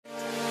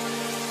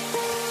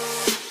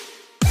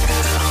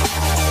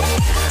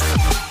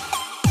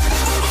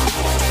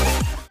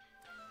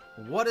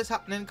What is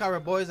happening,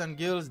 Carib Boys and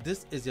girls?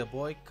 This is your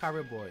boy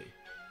Carib Boy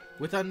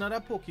with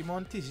another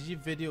Pokemon TCG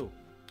video,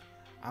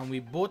 and we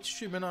both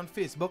streaming on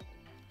Facebook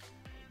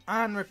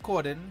and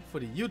recording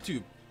for the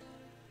YouTube.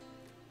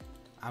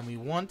 And we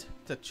want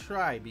to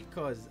try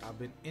because I've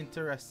been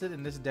interested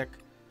in this deck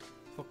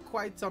for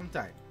quite some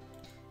time.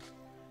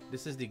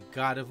 This is the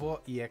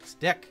Gardevoir EX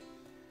deck.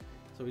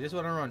 So we just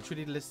want to run through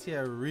the list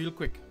here real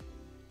quick.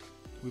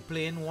 We're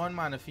playing 1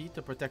 mana fee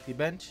to protect the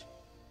bench.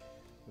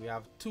 We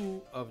have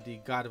 2 of the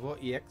Gardevoir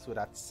EX with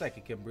that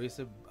Psychic Embrace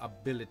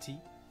ability.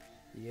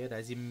 Yeah,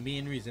 that's the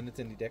main reason it's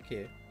in the deck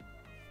here.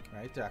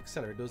 Right, to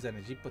accelerate those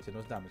energy, put in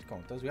those damage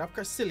counters. We have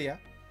Cresselia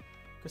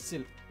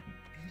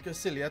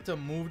to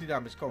move the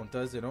damage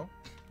counters, you know.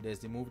 There's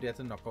the move there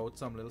to knock out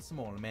some little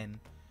small men.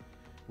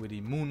 With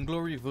the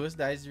Moonglow reverse,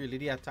 that is really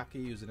the attack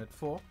you're using it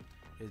for.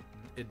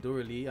 It don't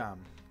really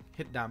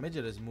hit damage,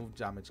 it just move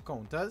damage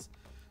counters.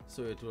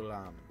 So it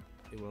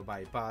will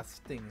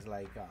bypass things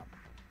like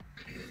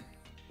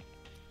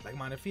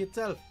Mana Fee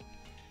itself,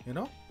 you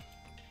know.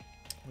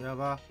 We have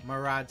a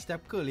Mirage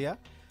Step Curlier,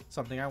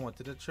 something I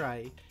wanted to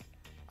try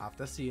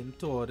after seeing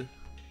Tord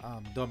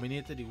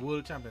dominated the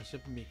World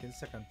Championship, making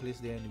 2nd place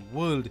there in the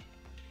world.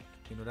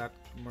 You know, that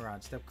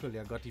Mirage Step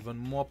Curlier got even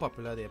more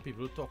popular there.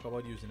 People talk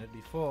about using it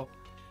before,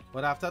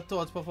 but after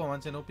Tord's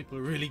performance, you know, people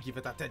really give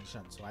it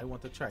attention. So I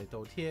want to try it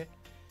out here.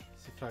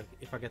 So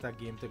if I get a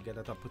game to get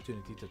that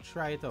opportunity to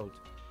try it out,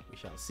 we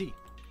shall see.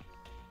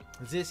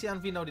 PC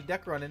and V, now the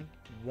deck running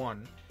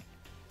 1.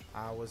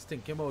 I was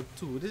thinking about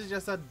 2. This is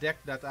just a deck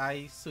that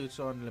I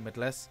search on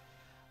Limitless.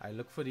 I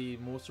look for the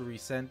most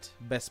recent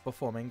best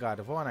performing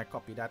Gardevoir and I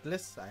copy that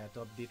list. I had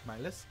to update my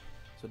list.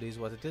 So this is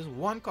what it is.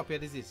 1 copy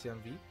of this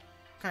ACNV.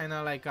 Kind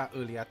of like an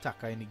early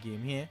attacker in the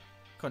game here.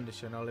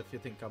 Conditional if you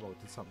think about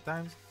it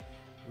sometimes.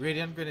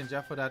 Radiant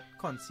Greninja for that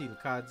conceal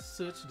cards.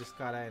 Search,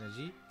 discard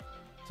energy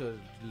to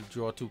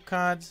draw 2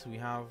 cards. We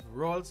have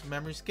Rolls,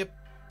 Memory Skip.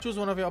 Choose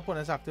one of your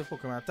opponent's active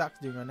Pokemon attacks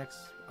during your next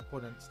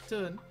opponent's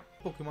turn.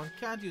 Pokemon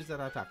can't use that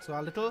attack. So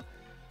a little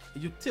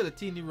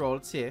utility in the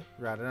rolls here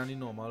rather than the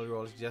normal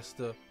rolls just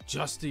to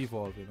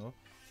evolve, you know.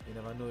 You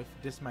never know if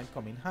this might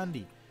come in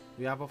handy.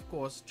 We have, of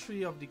course,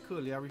 3 of the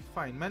Curlier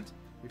Refinement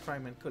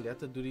Curlier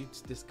to do the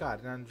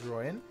discarding and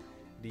drawing,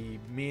 the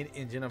main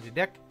engine of the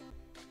deck.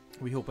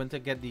 We're hoping to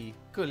get the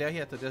Curlier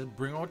here to just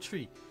bring out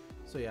 3,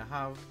 so you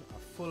have a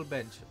full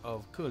bench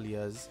of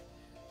Curliers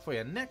for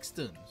your next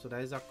turn. So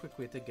that is a quick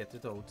way to get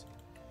it out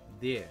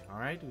there.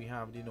 Alright, we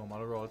have the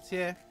normal rolls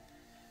here.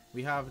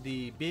 We have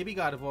the baby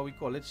Gardevoir, we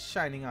call it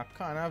Shining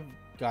Arcana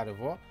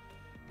Gardevoir.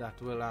 That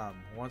will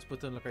once per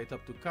turn look at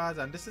up to cards,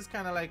 and this is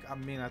kind of like a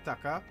main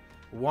attacker.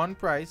 1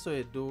 price, so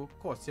it do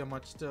cost you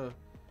much to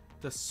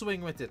swing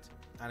with it,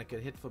 and it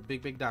can hit for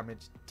big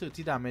damage,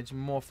 30 damage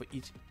more for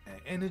each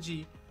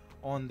energy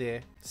on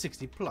there,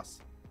 60 plus.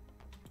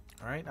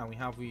 Alright, and we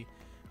have the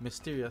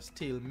Mysterious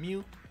Tail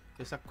Mew.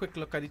 Just a quick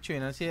look at the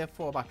trainers here.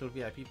 4 battle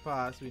VIP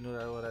pass, we know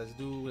that what does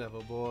do.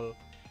 Level ball,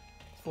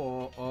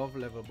 4 of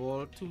level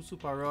ball, 2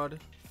 super rod,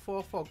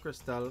 4 fog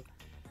crystal,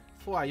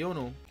 4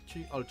 Iono,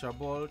 3 ultra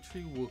ball,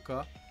 3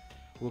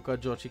 worker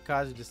draw 3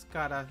 cards,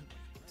 discard a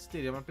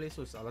stadium and play.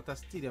 So it's a lot of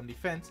stadium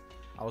defense.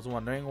 I was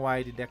wondering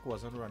why the deck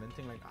wasn't running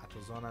thing like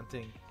Atozon and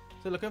thing.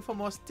 So looking for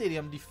more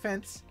stadium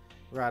defense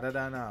rather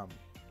than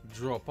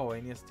draw power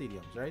in your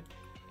stadiums, right?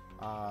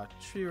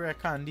 3 rare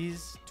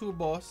candies, 2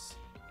 boss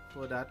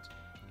for that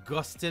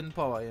gusting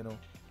power, you know,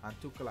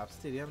 and 2 collapse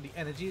stadium. The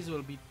energies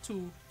will be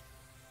 2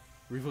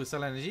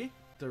 reversal energy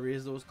to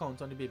raise those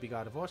counts on the baby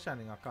Gardevoir,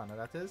 Shining Arcana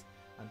that is,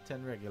 and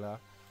 10 regular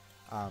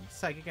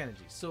psychic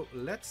energy. So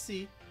let's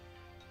see.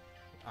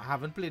 I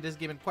haven't played this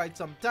game in quite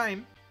some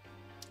time.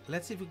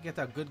 Let's see if we get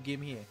a good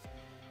game here.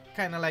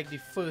 Kind of like the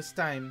first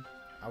time,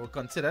 I would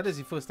consider this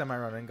the first time I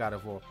run in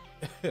Gardevoir.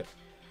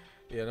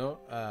 You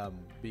know,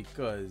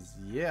 because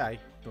yeah, I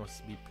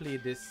must be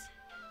played this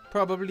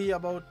probably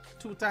about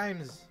 2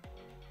 times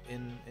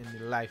in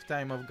the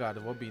lifetime of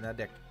Gardevoir being a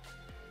deck.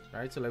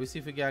 Right, so let me see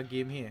if we get a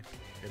game here.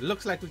 It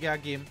looks like we get a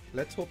game.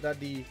 Let's hope that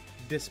the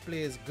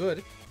display is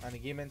good and the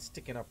game ain't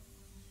sticking up.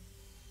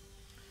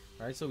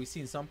 Right, so we've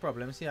seen some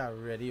problems here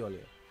already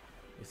earlier.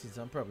 We've seen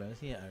some problems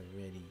here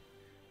already.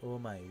 Oh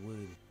my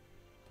word.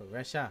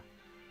 Pressure.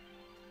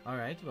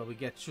 Alright, but we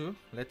get through.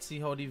 Let's see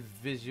how the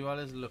visual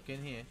is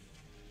looking here.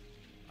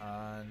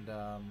 And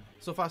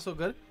so far so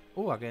good.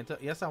 Oh, again,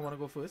 yes, I want to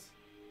go first.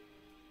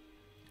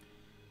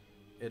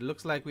 It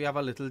looks like we have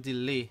a little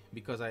delay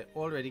because I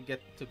already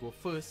get to go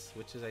first,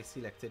 which is I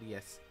selected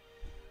yes.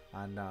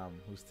 And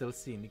we're still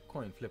seeing the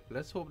coin flip.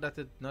 Let's hope that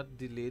it's not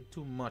delayed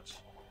too much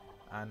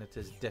and it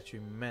is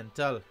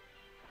detrimental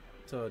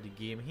to the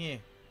game here.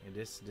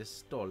 This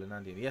stalling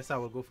and yes, I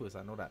will go first,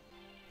 I know that.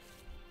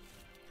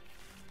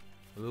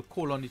 A little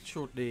cold on the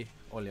throat there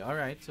only.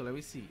 Alright, so let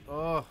me see.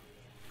 Oh,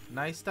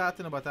 nice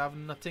starting, but I have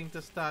nothing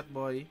to start,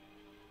 boy.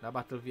 That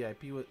battle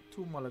VIP with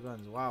 2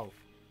 mulligans. Wow.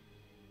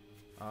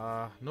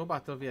 No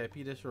battle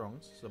VIP this round,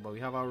 so but we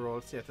have our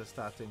rolls here to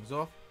start things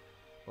off.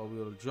 But we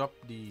will drop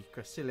the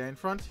Cresselia in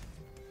front.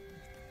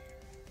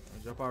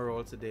 We'll drop our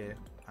rolls there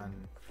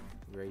and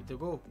Ready to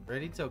go.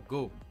 Ready to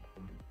go.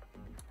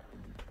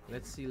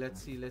 Let's see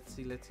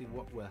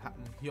what will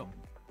happen here.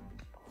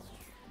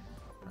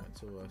 Alright,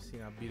 so I've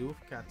seen a Bidoof.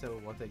 Can't tell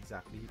what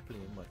exactly he's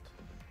playing, but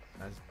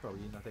that's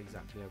probably not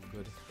exactly a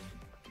good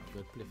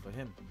play for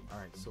him.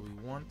 Alright, so we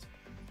want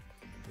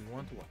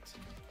what?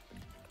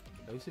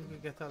 Let's see if we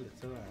can get a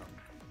little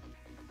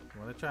you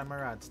wanna try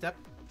Marad Step?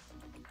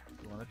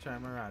 You wanna try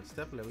Marad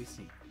Step? Let me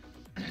see.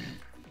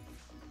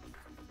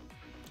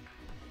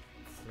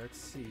 Let's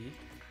see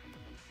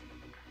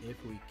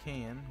if we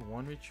can.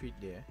 One retreat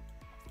there.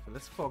 So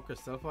let's fall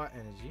crystal for our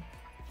energy.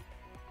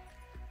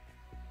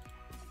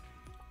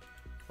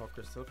 For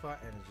crystal for our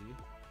energy.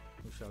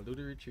 We shall do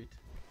the retreat.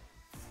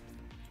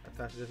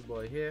 Attach this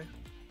boy here.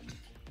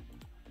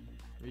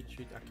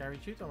 Retreat. I can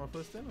retreat on my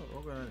first turn.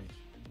 What's going on here?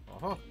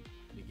 Oh,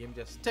 the game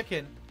just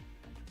ticking.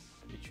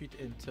 Retreat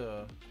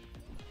into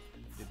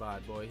the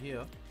bad boy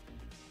here.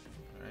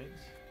 Alright.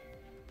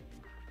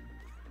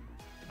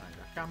 Alright,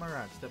 I can't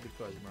Marad Step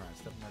because Marad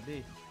Step not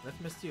there. Let's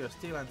Mysterious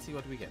Tail and see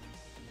what we get.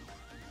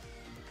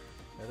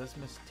 Let us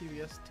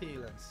Mysterious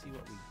Tail and see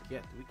what we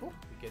get. We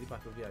get the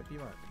Battle VIP,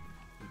 man.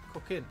 We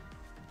cooking.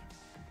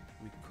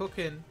 We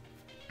cooking.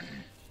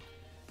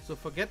 So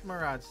forget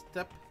Marad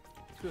Step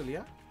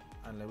earlier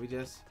and let me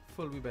just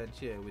full we bench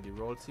here with the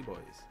Roll C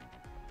boys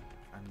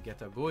and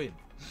get a going.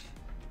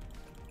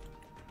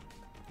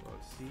 Roll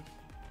C.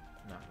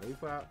 Nah, let me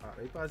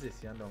pass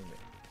this here down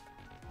there.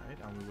 Right,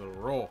 and we will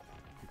roar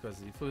because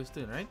it's the first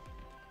turn, right?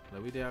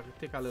 Let me there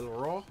take a little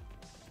roar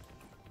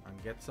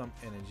and get some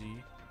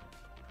energy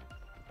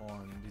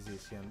on this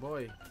Asian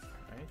boy.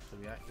 Right, so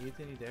we are 8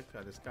 in the deck.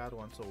 I discard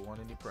 1, so 1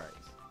 in the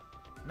prize.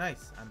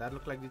 Nice, and that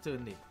looked like the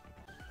turn day.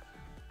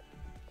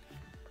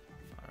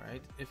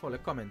 Alright, if all the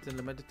commenting,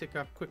 let me take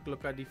a quick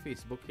look at the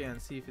Facebook here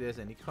and see if there's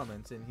any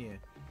comments in here.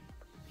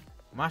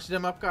 Mash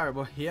them up, Carib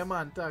Boy. Yeah,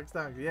 man, thanks.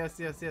 Yes.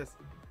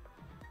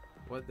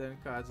 What then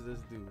cards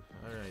does do?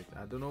 Alright,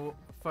 I don't know.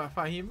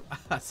 Fahim,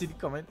 I see the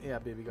comment. Yeah,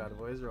 baby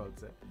Gardevoir is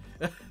rolls.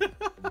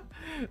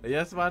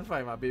 Yes, man,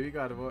 fine. My baby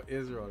Gardevoir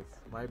is rolls.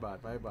 My bad.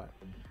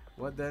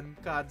 What then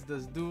cards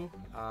does do?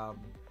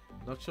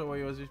 Not sure what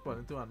you was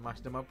responding to and mash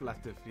them up,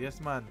 Latif.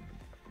 Yes, man.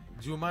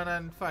 Juman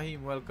and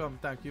Fahim, welcome.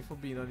 Thank you for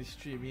being on the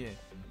stream here.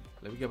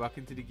 Let me get back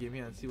into the game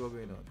here and see what's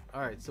going on.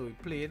 Alright, so we're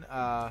playing.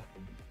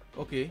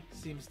 Okay,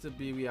 seems to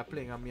be we are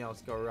playing a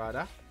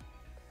Meowscarada.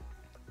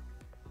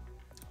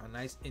 A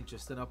nice,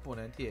 interesting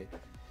opponent here.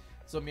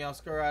 So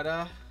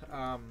Meowscarada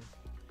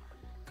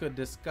could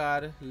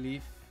discard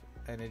leaf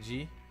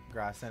energy,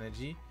 grass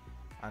energy,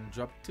 and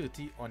drop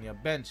 30 on your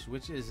bench,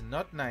 which is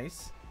not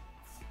nice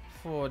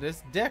for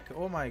this deck.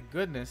 Oh my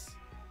goodness.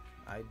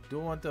 I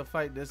don't want to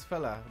fight this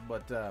fella,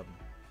 but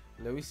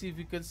let me see if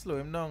we can slow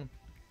him down.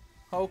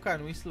 How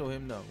can we slow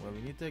him down? Well,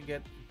 we need to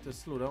get to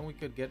slow down. We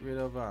could get rid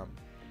of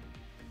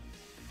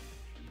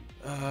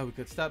we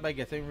could start by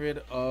getting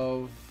rid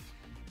of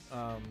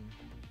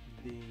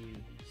the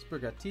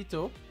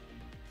Sprigatito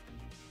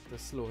to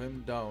slow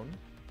him down.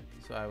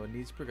 So I will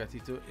need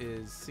Sprigatito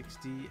is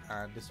 60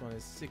 and this one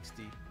is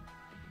 60.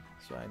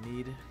 So I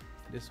need,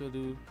 this will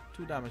do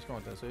 2 damage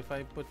counter. So if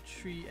I put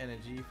 3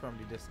 energy from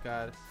the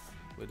discard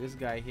with this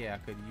guy here, I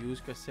could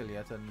use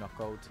Cresselia to knock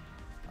out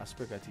a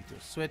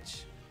Sprigatito.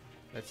 Switch.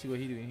 Let's see what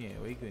he's doing here.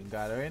 What are you doing?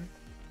 Gathering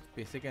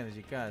basic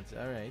energy cards.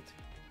 Alright.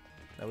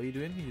 Now what are you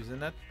doing? Using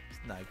that?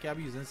 Nah, you can't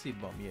be using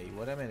Seed Bomb. Yeah, you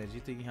want them energy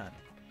to your hand.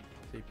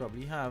 So you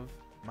probably have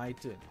my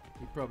turn.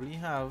 You probably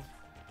have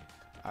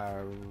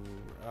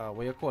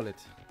what you call it?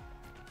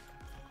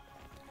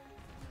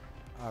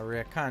 A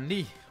rare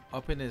candy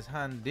up in his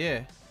hand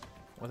there.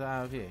 What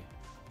I have here?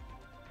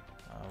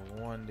 I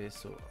want this.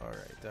 So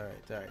alright.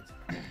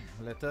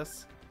 Let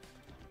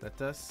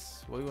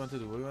us what do you want to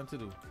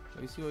do?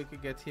 Let me see what we can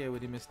get here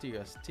with the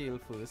Mysterious Tail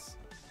first.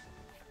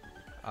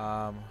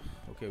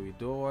 Okay, we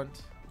don't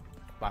want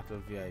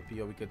Battle VIP,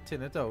 or we could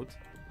tin it out.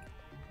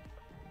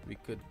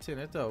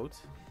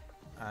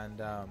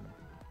 And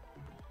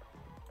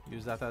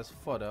use that as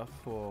fodder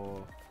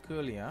for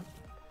Curlia.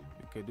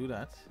 We could do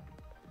that.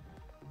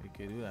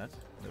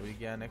 Then we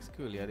get our next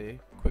Curlia there.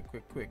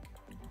 Quick.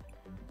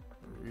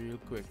 Real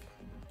quick.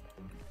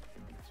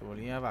 So we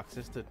only have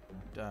access to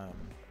alright,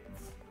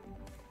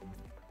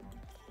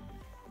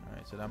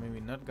 so that means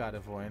we're not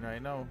Gardevoir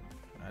right now.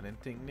 I didn't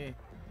think they.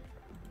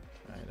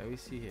 Alright, let me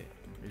see here.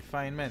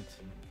 Refinement.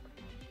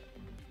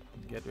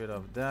 Get rid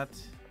of that.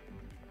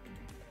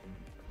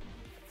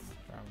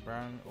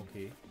 Bang.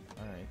 Okay.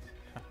 Alright.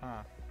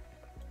 Haha.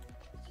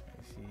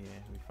 Let's see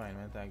here.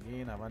 Refinement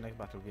again. I have our next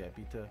Battle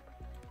VIP to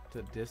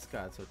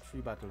discard. So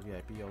 3 Battle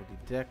VIP out the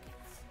deck.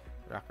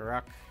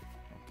 Rack.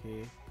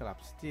 Okay.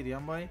 Collapse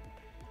Stadium boy.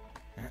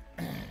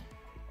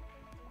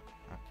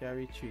 I can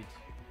retreat.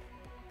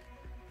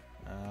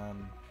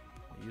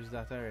 Use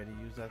that already.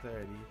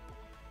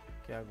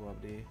 Can't go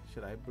up there.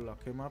 Should I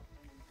block him up?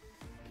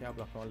 Can't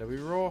block him. Let me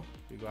roar.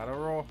 We gotta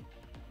roar.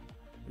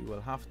 We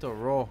will have to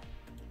roar.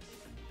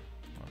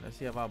 Let's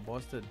see if our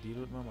boss to deal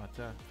with my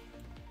matter.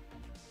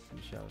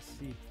 We shall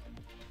see.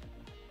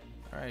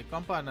 Alright,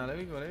 come partner. Let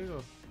me go.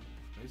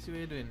 Let's see what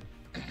you're doing.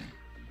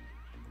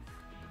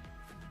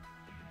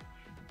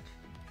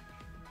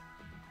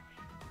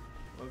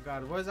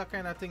 Gardevoir is that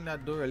kind of thing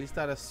that don't really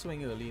start a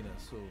swing early, you know,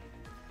 so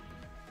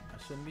I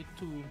shouldn't be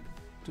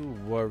too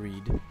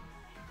worried,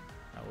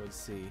 I would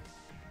say.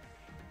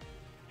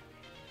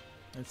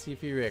 Let's see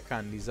if he rare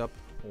candies up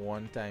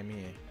one time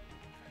here.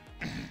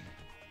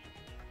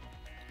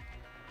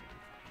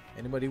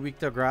 Anybody weak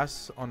to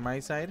grass on my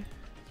side?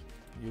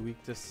 You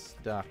weak to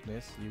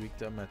darkness, you weak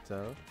to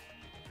metal,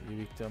 you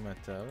weak to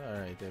metal.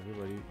 Alright,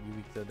 everybody, you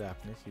weak to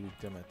darkness, you weak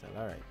to metal.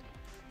 Alright.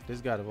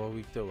 This Gardevoir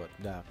weak to what?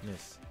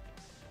 Darkness.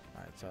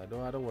 Alright, so I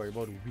don't have to worry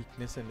about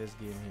weakness in this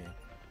game here.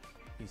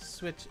 He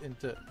switched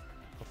into...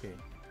 Okay.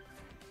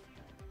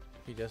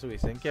 He just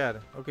wasting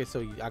card. Okay,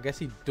 so I guess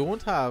he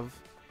don't have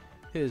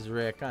his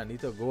rare candy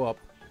to go up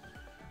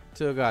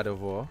to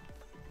Gardevoir.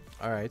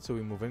 Alright, so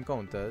we moving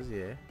counters,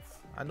 yeah.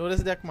 I know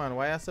this deck, man.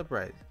 Why am I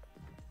surprised?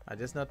 I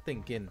just not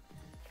thinking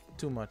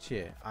too much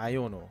here.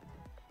 Iono.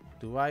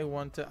 Do I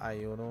want to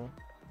Iono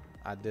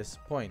at this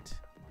point?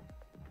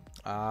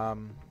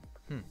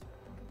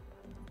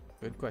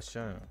 Good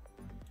question.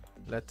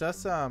 Let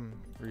us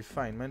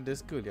refinement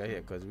this Coolier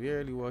here, because we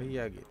really what he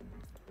again.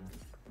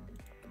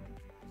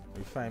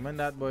 Refinement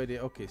that boy there.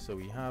 Okay, so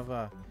we have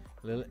a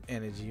little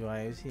energy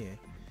wise here.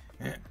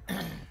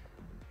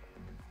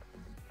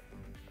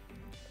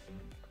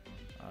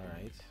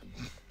 Alright.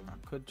 I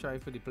could try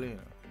for the play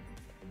now.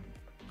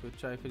 Could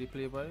try for the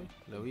play, boy.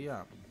 There we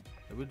are.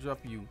 Let me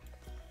drop you.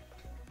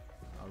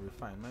 Our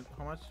refinement.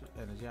 How much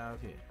energy I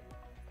have here?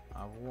 I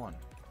have 1.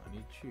 I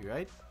need 3,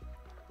 right?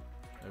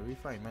 Let me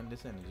refinement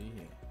this energy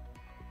here.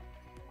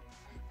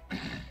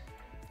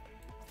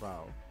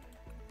 Wow.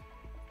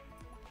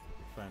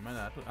 Refinement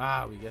that.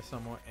 Ah, we get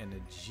some more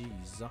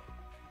energies. Alright,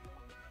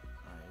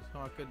 so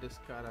I could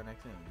discard our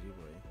next energy,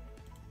 boy.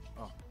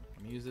 Oh,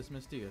 let me use this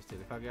mysterious tail.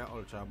 If I get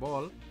Ultra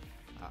Ball.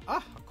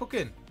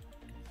 Cooking.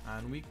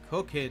 And we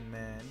cooking,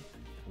 man.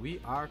 We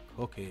are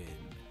cooking.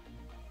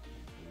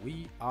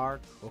 We are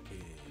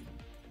cooking.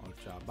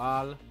 Ultra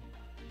Ball.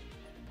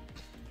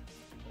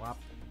 Wap.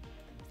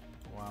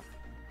 Wap.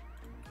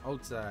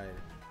 Outside.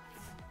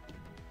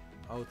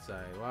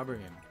 Outside. What I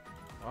bring in?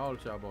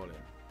 Ultra Ball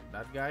in.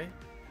 That guy.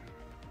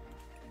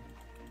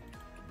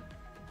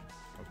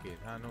 Okay, it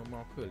had no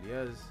more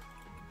curliers.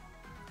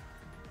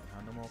 It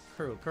had no more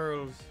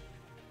curls.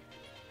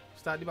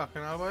 Start the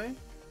bacchanal, boy.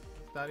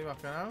 Start the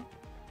bacchanal.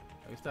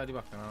 Let me start the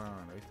bacchanal.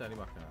 Let me start the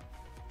bacchanal.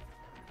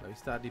 Let me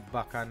start the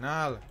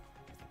bacchanal.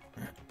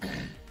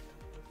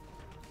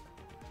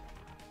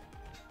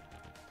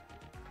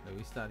 Let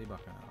me start the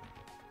bacchanal.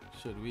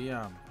 Should we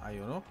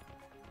Iono?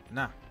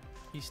 Nah,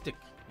 he stick.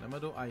 Let me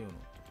do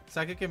Iono.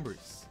 Psychic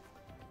Embrace.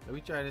 Let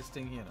me try this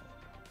thing here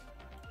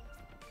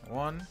now.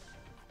 One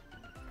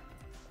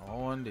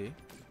day.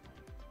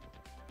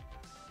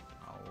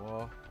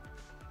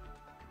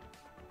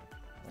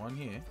 One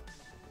here.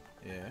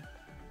 Yeah.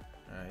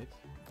 Right.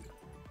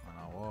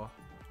 And one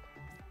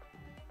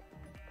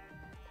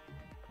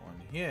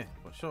here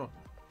for sure.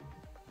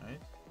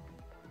 Right.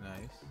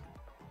 Nice.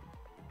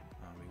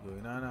 And we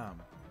going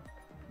on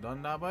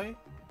done that, boy?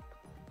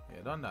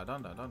 Yeah, done that.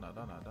 Done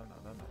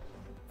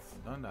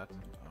that.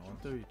 I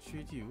want to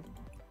retreat you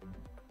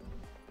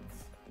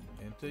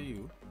into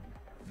you.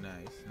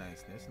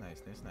 Niceness.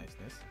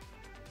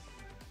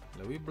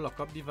 Let me block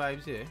up the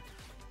vibes here.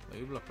 Let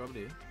me block up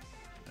there.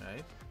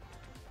 Right.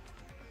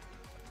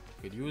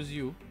 Could use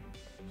you.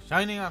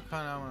 Shining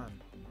Arcana,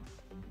 man.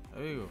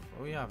 There we go.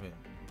 What we having?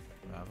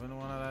 We having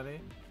one of that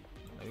day.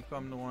 Let me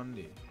come to one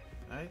day.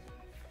 Right.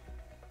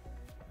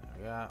 I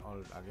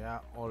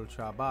got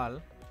Ultra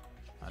Ball.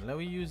 And let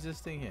me use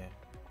this thing here.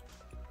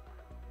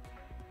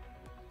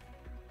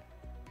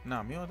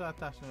 Now, me want to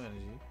attach no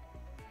energy.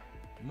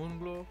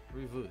 Moonglow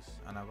reverse.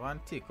 And I'm going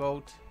to take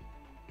out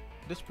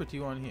this pretty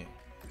one here.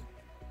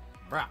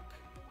 Brack.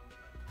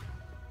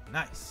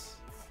 Nice.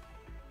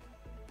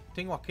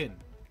 Thing walking.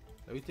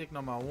 Let me take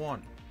number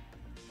 1.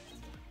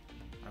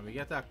 And we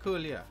get a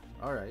Coolier.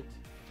 Alright.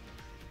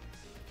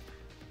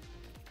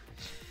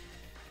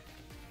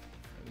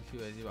 Let me see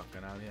where's the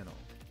bacchanal here now.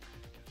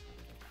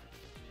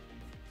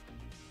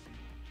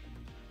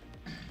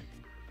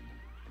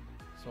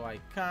 So I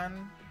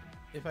can,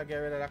 if I get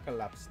rid of that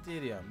collapsed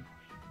stadium,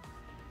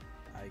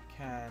 I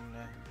can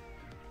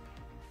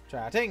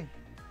try a thing.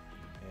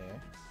 Yeah.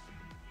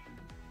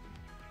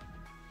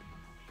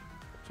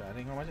 Try a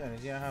thing how much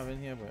energy I have in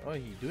here, boy. Oh,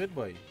 he do it,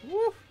 boy.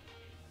 Woo!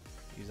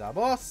 He's a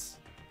boss.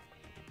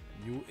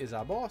 You is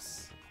a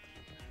boss.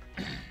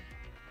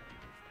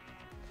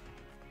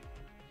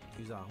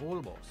 He's a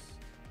whole boss.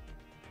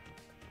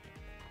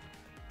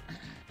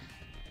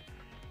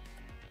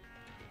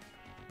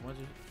 How much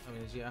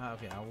energy I have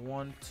here? I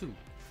want 2.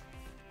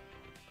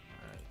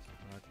 Alright,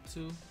 I got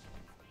 2.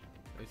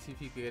 Let's see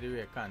if you can get the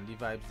rare candy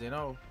vibes there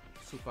now.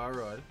 Super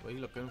Rod. What are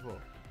you looking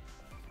for?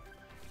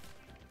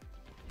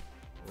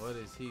 What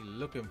is he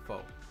looking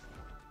for?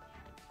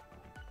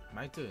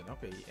 My turn.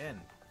 Okay,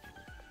 end.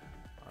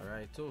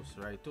 Alright, toast.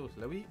 Right, toast.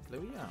 Let me what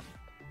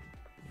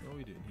are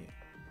we doing here?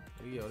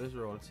 Let me get all this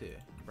rolls here.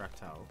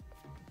 Bractal.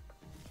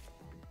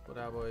 Put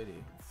that boy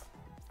there.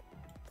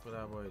 Put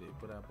that boy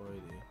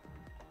there.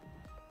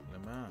 Le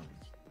man.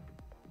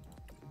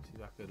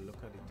 if I could look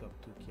at the top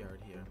 2 card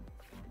here.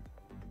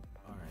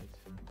 Alright,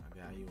 I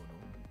got you know.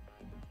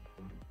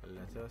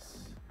 Let us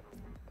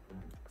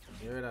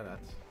get rid of that.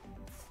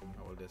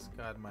 I will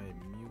discard my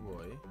Mew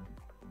Boy.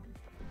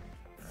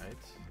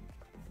 Right.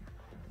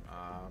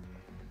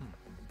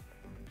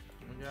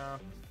 We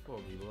got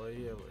Foggy Boy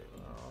here.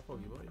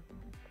 Foggy Boy.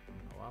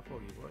 I want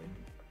Foggy Boy.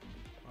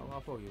 I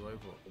want Foggy Boy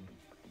for.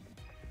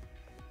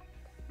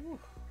 Whew.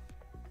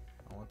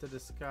 I want to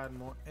discard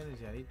more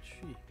energy. I need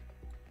 3.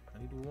 I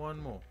need 1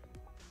 more.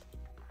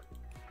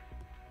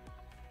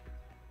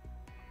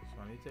 So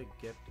I need to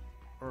get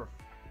Earth.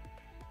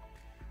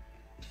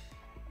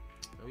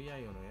 Oh yeah,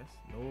 you know, yes?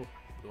 No,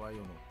 do I you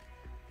know?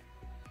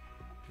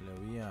 Let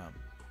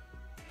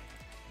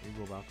we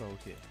go back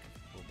out here.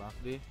 Go back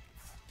there.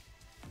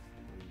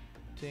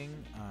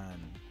 Thing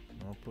and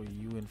I'll put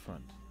you in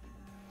front.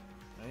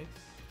 Right?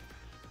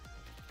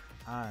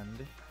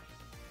 And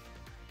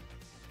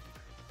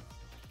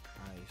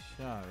I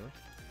shall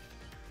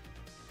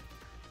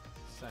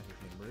Psychic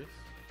Embrace.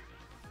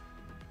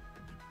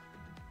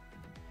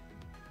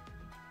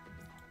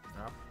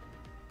 Up.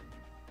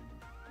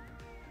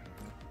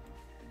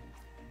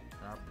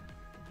 Up.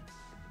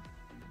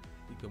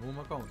 You can move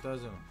my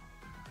counters, you know.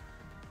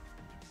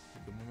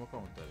 You can move my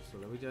counters. So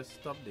let me just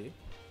stop there.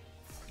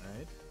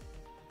 Right?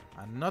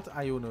 I'm not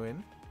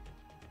Ionoing.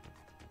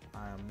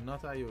 I am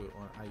not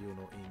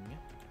Ionoing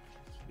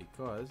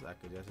because I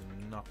could just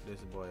knock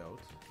this boy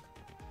out.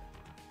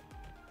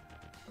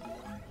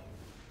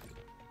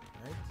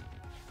 Right?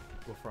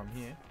 Go from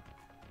here.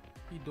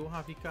 He don't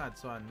have the card,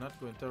 so I'm not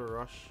going to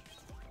rush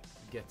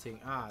getting.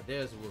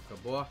 There's Worker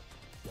Boy.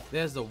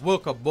 There's the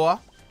Worker Boy.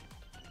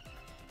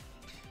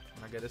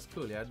 When I get this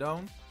Coolier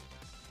down,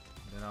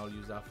 then I'll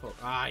use that for.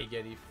 You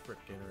get the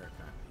freaking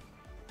record.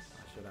 I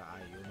should have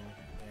Iono.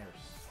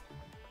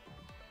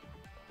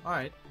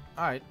 Alright,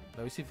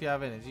 let me see if you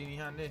have energy in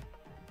your hand there.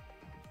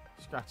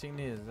 Scratching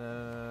this,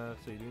 so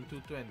you're doing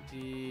 220.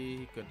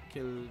 He could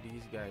kill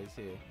these guys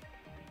here.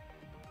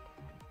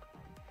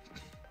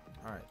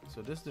 Alright,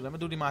 so this let me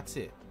do the maths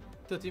here.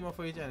 30 more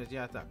for each energy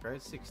attack,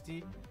 right?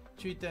 60,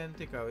 310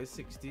 take away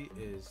 60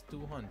 is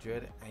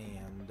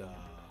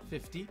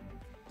 250.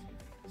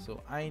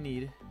 So I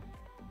need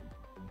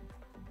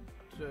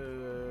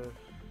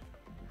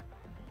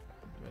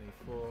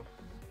 24.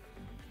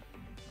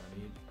 I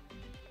need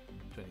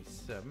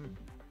 27.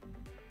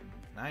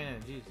 9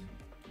 energies.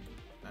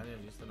 9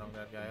 energies to knock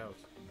that guy out.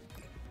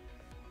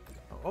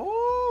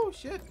 Oh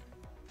shit!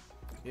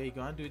 Yeah, you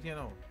gonna do it, you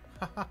know.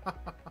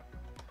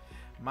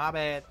 My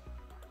bad.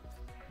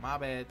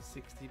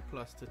 60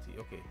 plus 30.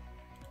 Okay.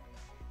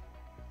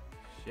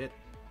 Shit.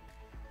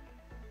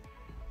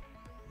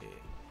 Yeah.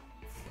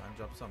 Gonna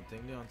drop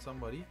something there on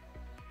somebody.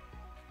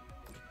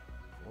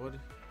 Wood.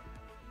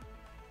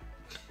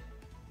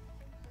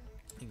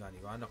 You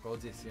gonna knock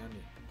out this here.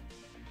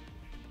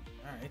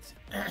 Alright.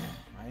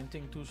 I ain't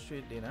think too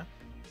straight there, nah.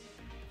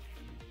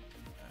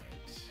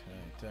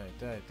 Tight.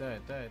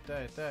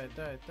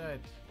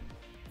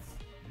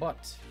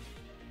 But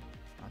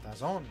at a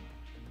zone.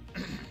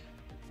 Gonna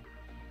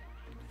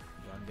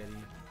get the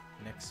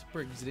next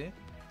sprigs there.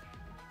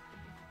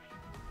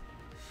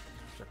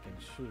 Checking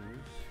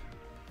shoes.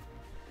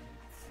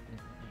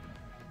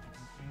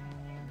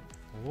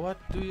 What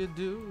do you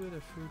do with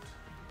the fruit?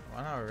 I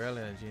want real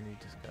energy in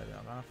this guy.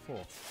 I'm gonna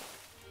 4.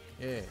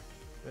 Yeah.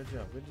 Good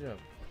job.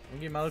 I'll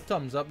give him a little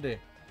thumbs up there.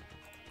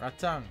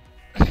 Ratang.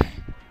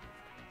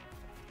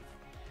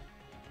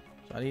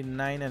 So I need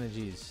 9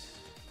 energies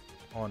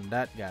on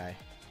that guy.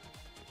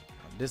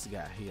 On this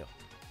guy here.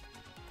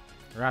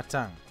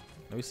 Ratang.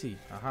 Let me see.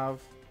 I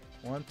have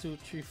 1, 2,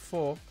 3,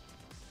 4.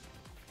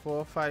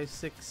 4, 5,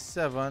 6,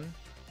 7,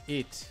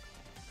 8.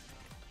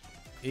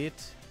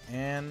 8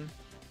 and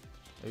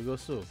there you go.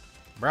 So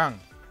Brang.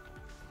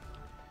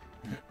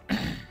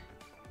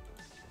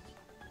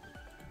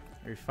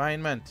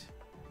 Refinement.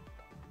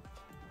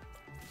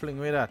 Fling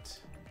with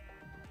that.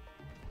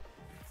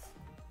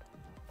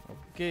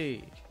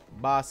 Okay.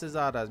 Boss's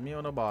orders. Me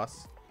on the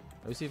boss.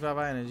 Let me see if I have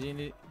energy in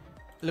it.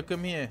 Look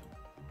him here.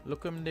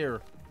 Look him there.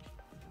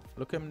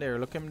 Look him there.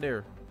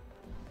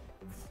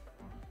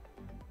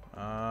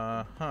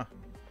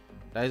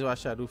 That is what I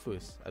shall do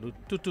first. I do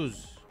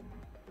tutus.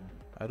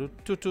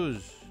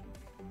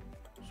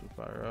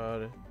 Super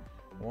rod.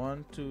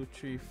 1, 2,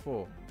 3,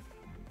 4.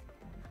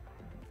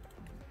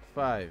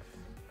 5,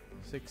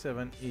 6,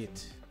 7,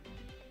 8.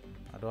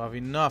 I don't have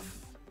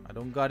enough. I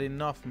don't got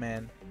enough,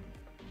 man.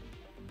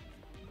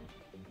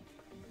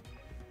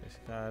 This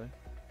card.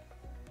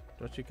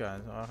 What you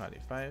can? I had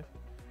it. 5.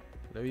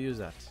 Let me use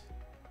that.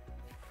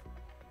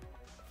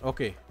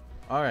 Okay.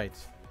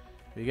 Alright.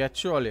 We got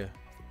Troll.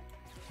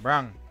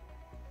 Brang.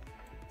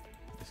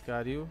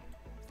 Discard you.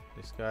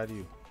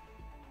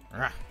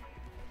 Rah.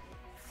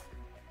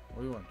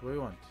 What do you want?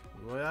 You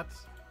want that?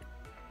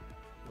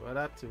 You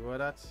want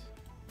that?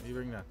 You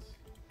bring that.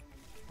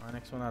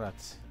 Next one of that.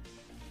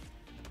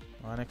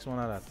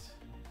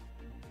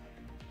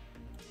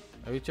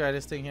 Let me try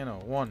this thing here now.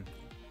 1.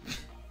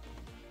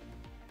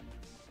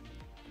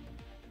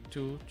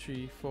 2,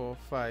 3, 4,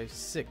 5,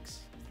 6.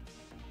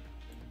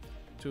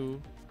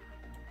 2,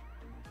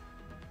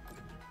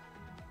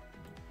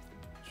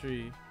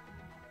 3,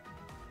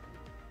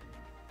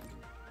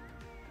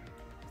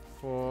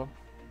 4,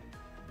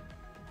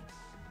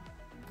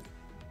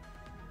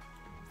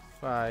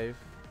 5,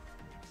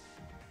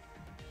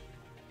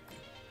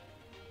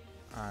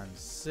 and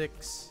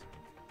 6.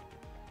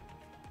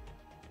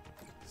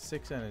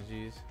 6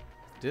 energies.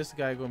 This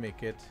guy gonna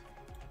make it.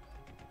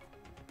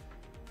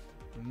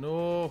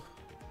 No,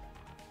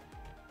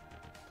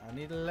 I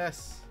need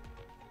less.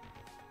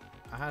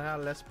 I had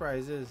less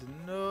prizes.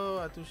 No,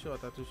 I'm too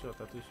short. I'm too short.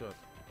 I'm too short.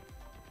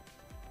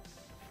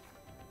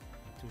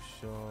 I'm too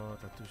short.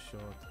 I'm too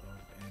short of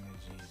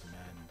energies,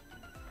 man.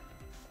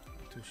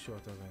 Too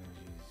short of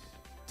energies.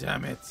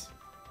 Damn it.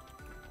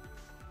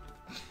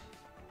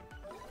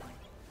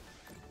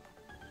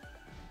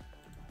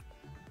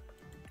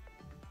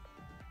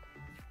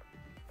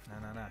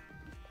 Nah.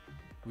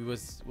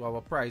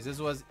 Our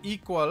prizes was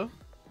equal.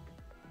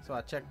 So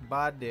I checked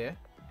bad there.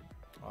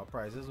 Our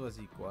prizes was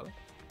equal.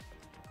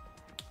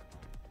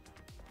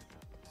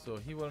 So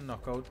he will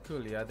knock out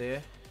Curlia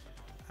there.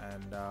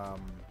 And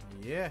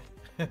yeah.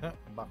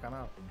 Back and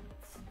out.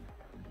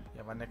 You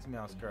have a next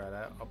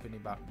Meowscarada up in the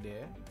back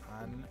there.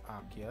 And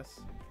Arceus.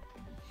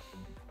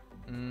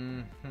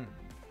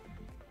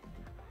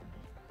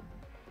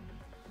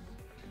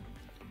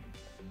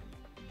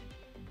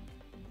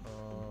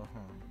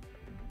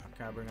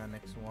 I can't bring our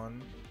next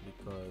one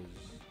because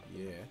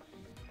yeah.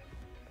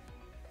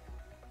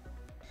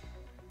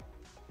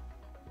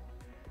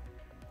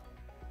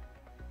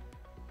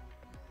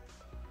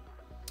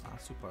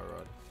 Super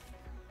Rod.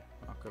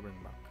 I can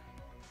bring back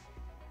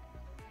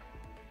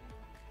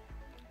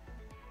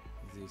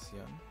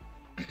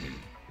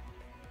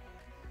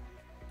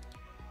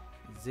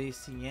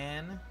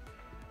Zacian.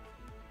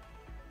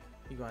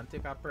 He gonna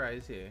take a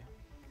prize here.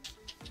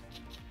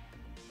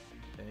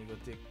 Then he go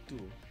take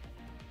 2.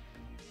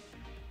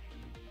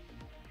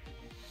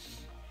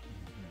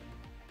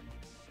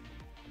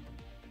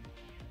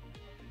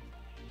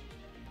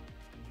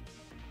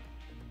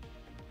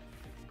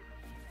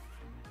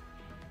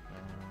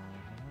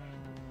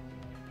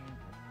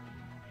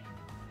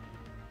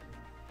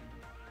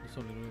 It's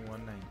only doing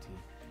 190.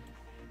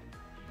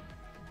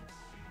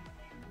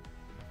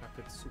 If I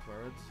could super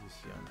odds this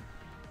year.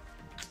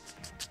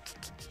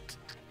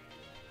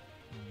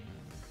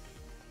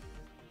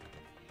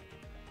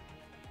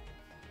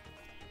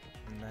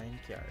 9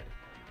 card.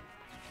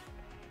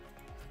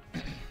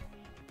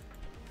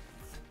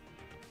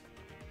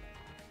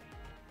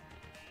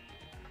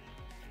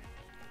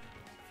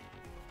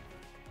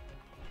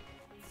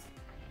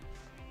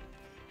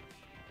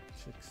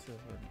 Six, 7,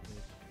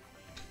 8.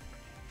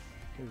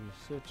 Okay, we're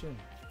searching.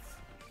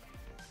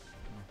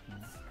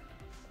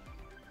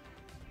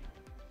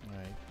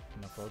 Right,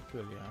 knock out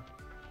Curlia.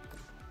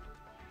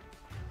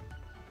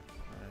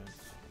 Right,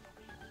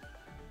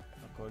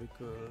 knock out the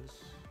curls.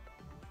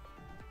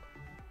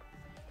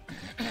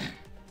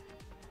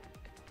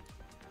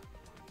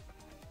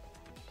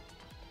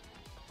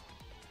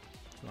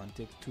 You want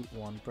to take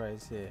 1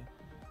 prize here.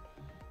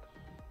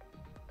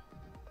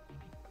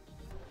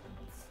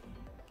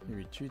 You're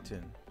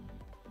retreating.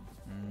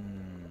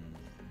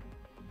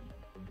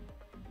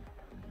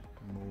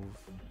 Move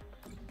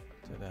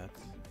to that.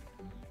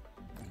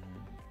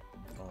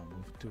 Oh,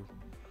 move 2.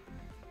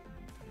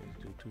 Let's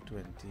do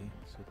 220,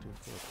 so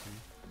 240.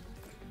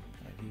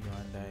 And he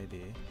gonna die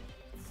there.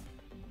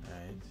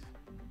 Right.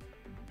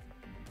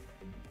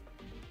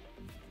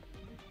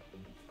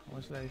 How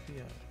much life he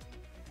have?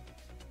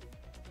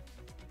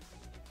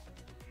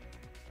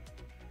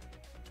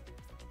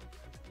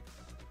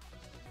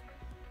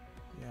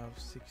 You have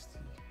 60.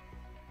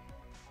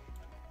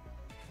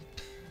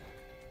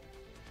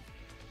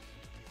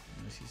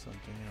 Let me see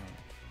something here.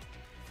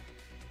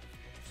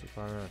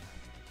 Super red.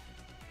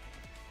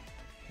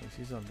 Let me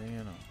see something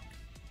here now.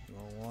 You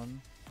got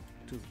 1,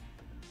 2,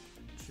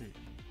 3.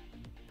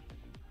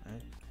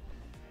 Right?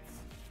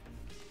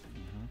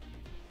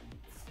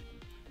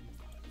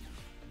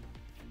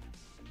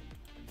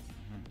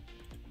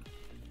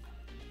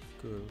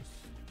 Girls.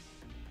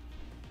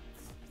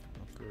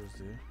 No girls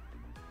there.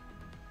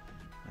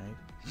 Right?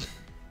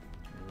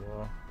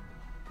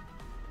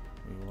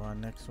 We want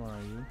next one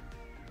are you?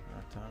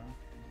 That time.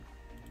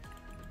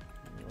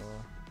 You.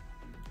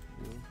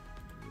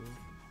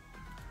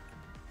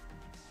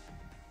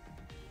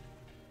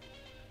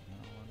 No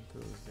one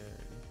goes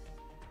there.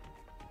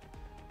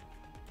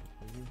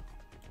 You.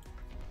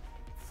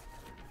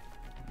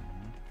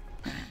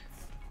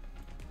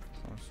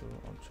 Also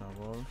Ultra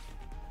Ball.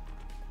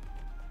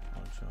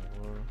 One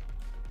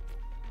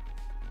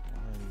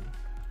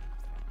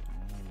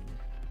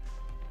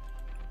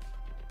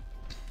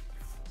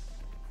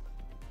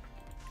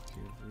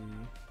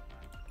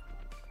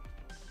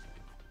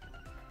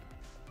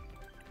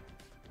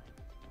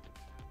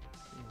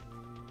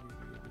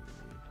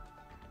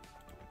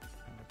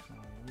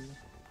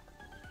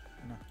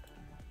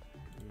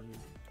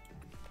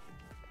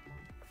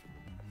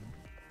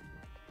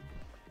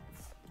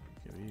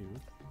of you.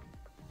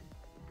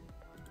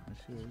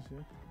 see.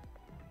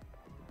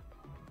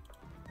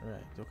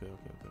 Right, okay.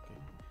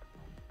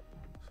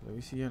 So let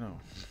me see here now.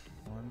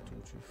 1, 2,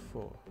 3,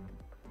 4.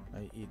 I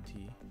 80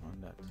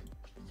 on that.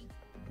 Let me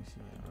see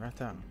here.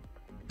 Ratang.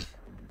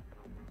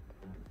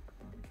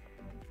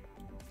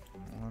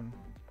 1,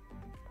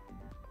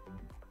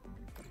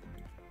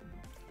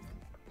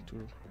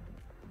 2,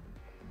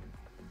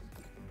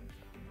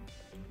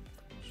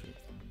 3.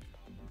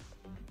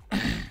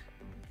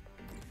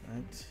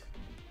 Right.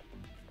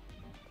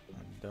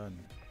 And done.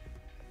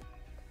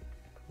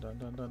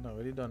 Done.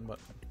 Already done, but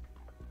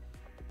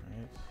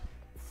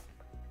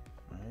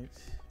right.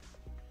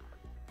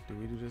 Do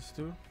we do this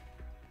too?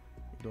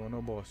 We don't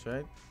know boss,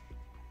 right?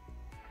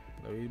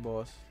 Let me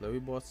boss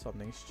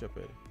something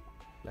stupid.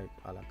 Like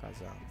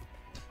Alakazam.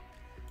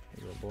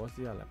 We go boss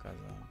the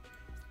Alakazam.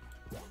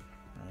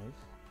 Right?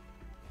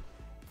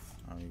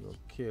 And we go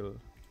kill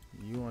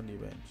you on the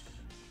bench.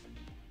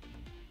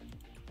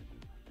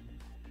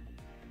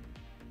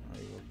 And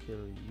we go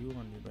kill you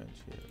on the bench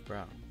here.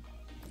 Brown.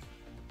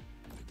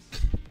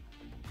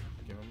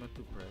 Give him a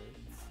 2 prize.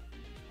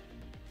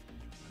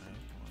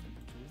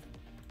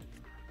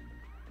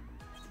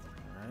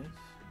 Nice.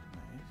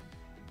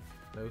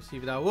 Let us see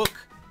if that work.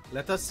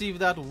 Let us see if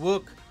that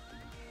work.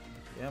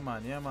 Yeah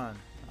man. I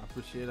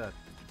appreciate that.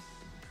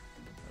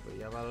 But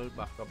you have a little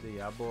backup there,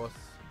 yeah boss.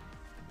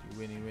 You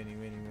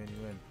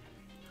win.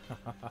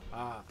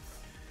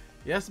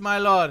 Yes my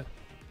lord.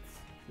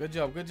 Good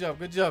job. Good job.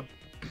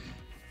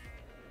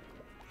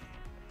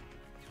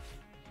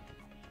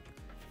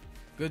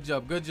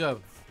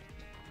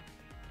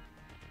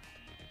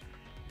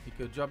 You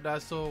could drop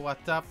that so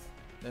what up,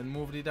 then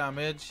move the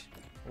damage.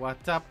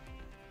 What up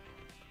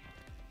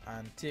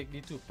and take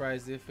the 2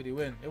 prizes for the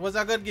win. It was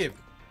a good game.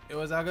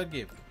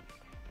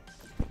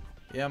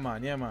 Yeah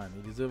man.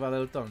 You deserve a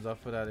little thumbs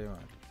up for that, man.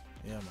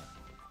 Yeah man.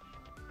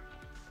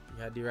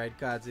 You had the right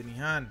cards in the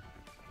hand.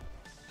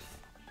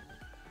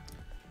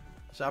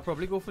 So I'll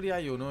probably go for the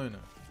Iono,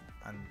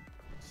 and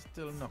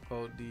still knock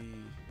out the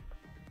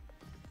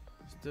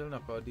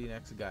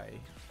next guy.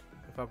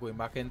 If I'm going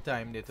back in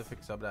time there to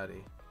fix up that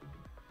day.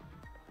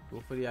 Go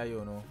for the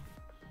Iono.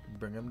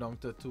 Bring him down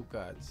to 2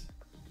 cards,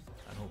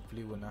 and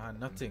hopefully we'll not have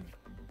nothing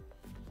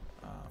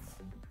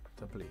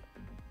to play.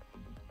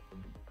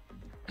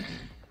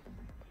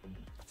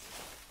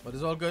 But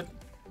it's all good.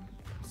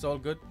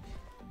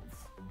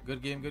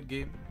 Good game.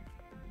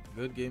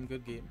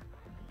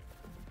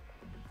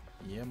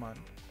 Yeah man.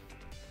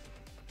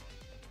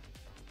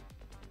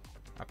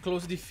 A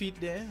close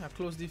defeat there.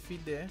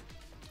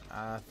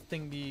 I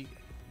think the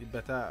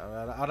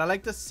better. I'd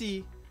like to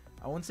see.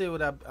 I won't say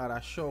would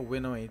a sure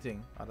win or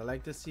anything. I'd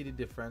like to see the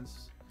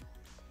difference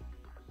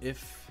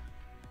if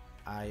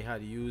I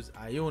had used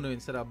Iono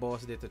instead of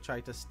boss there to try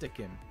to stick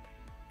him.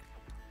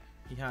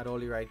 He had all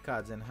the right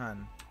cards in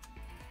hand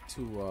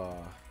to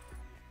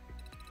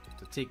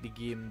take the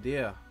game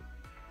there.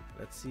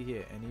 Let's see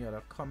here. Any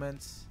other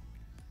comments?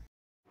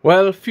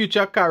 Well,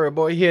 future Carib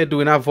Boy here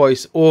doing a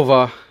voice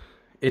over.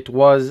 It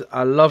was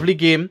a lovely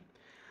game.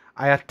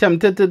 I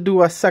attempted to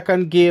do a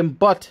second game,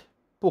 but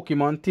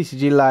Pokemon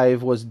TCG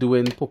Live was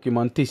doing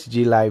Pokemon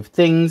TCG Live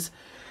things,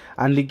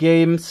 and the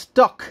game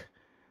stuck.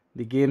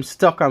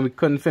 And we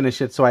couldn't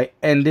finish it, so I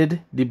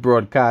ended the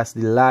broadcast,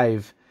 the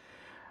live,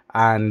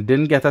 and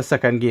didn't get a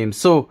second game.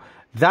 So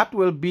that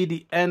will be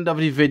the end of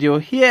the video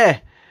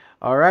here.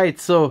 Alright,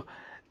 so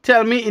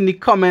tell me in the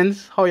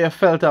comments how you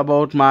felt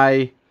about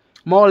my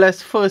more or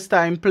less first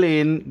time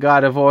playing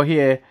Gardevoir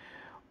here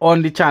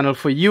on the channel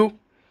for you.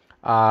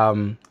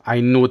 I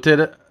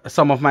noted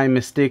some of my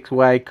mistakes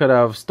where I could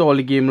have stalled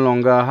the game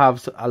longer,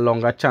 have a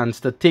longer chance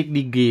to take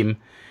the game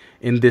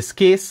in this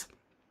case.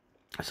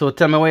 So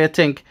tell me what you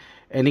think.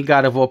 Any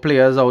Gardevoir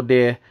players out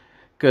there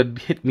could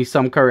hit me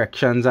some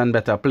corrections and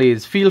better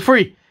plays. Feel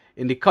free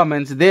in the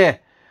comments there.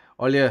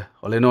 All you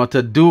know what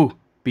to do.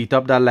 Beat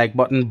up that like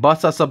button,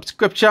 bust a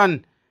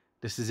subscription.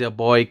 This is your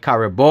boy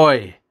Carib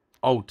Boy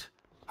out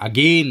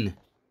again.